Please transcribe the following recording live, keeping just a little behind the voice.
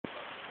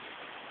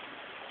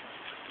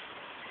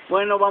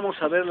Bueno, vamos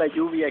a ver la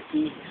lluvia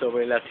aquí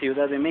sobre la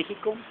Ciudad de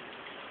México.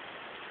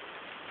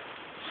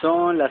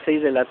 Son las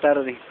 6 de la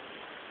tarde.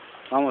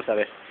 Vamos a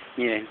ver,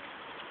 miren.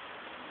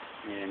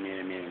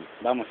 Miren.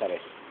 Vamos a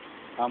ver.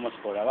 Vamos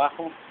por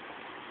abajo.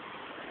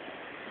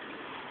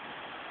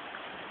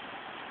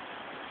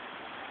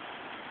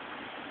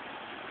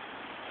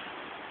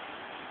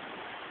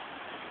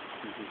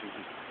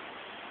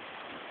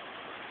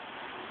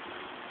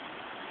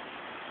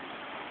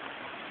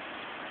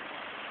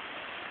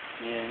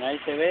 Miren, ahí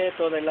se ve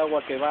todo el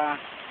agua que va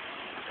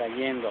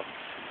cayendo.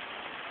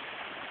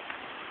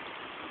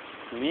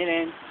 Y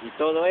miren, y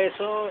todo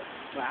eso,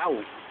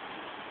 wow.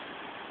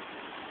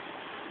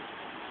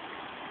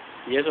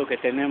 Y eso que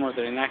tenemos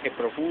drenaje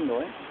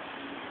profundo,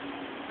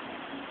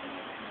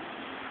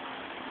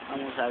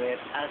 Vamos a ver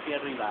hacia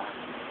arriba.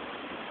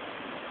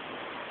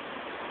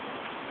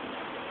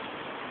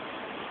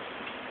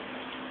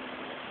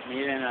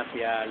 Miren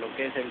hacia lo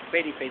que es el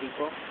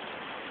periférico.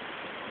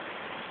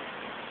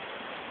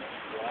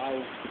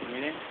 Wow,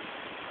 miren.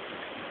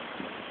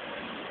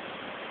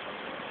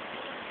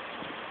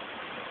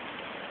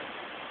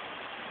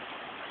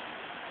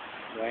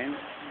 Bueno.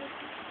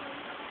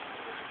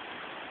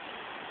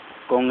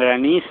 Con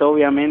granizo,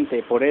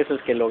 obviamente, por eso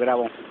es que lo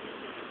grabo.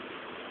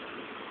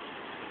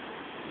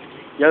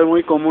 Ya es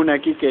muy común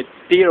aquí que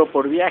tiro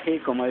por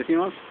viaje, como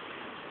decimos,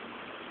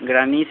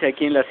 graniza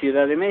aquí en la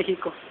Ciudad de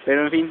México,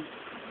 pero en fin.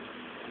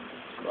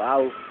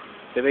 Wow,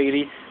 se ve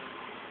gris.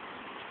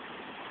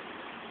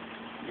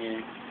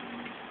 Miren.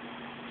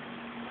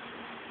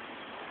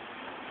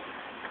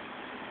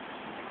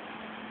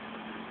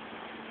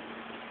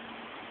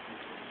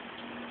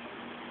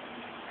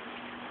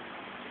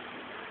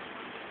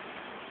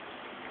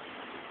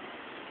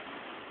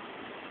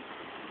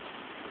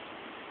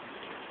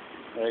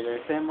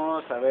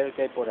 Regresemos a ver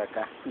qué hay por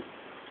acá.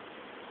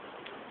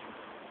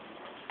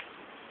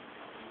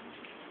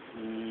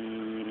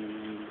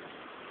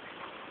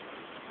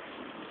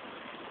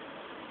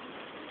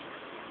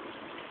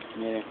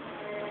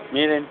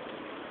 Miren,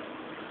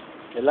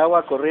 el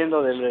agua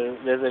corriendo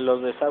desde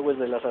los desagües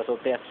de las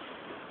azoteas.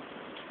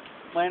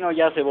 Bueno,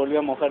 ya se volvió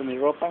a mojar mi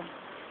ropa,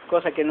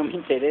 cosa que no me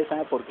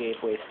interesa porque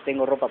pues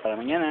tengo ropa para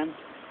mañana.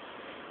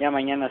 Ya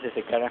mañana se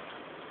secará.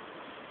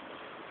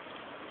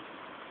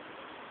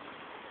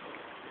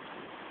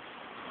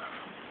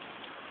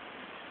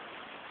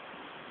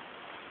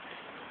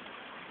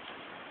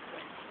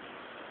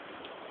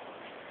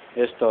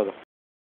 Es todo.